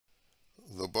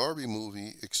Barbie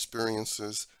movie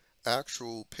experiences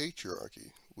actual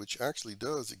patriarchy, which actually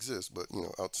does exist, but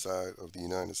outside of the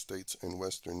United States and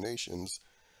Western nations.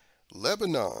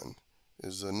 Lebanon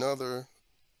is another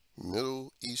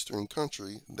Middle Eastern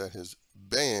country that has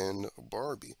banned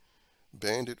Barbie,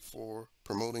 banned it for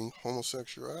promoting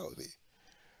homosexuality.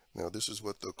 Now, this is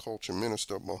what the culture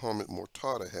minister Mohammad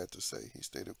Mortada had to say. He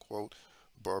stated, quote,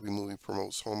 Barbie movie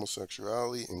promotes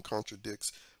homosexuality and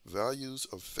contradicts values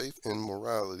of faith and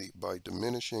morality by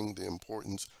diminishing the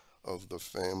importance of the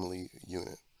family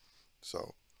unit.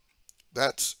 So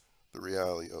that's the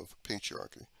reality of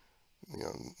patriarchy. You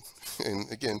know,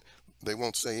 and again, they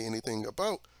won't say anything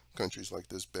about countries like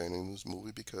this banning this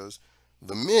movie because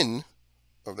the men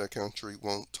of that country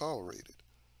won't tolerate it,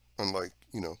 unlike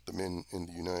the men in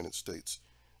the United States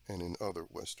and in other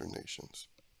Western nations.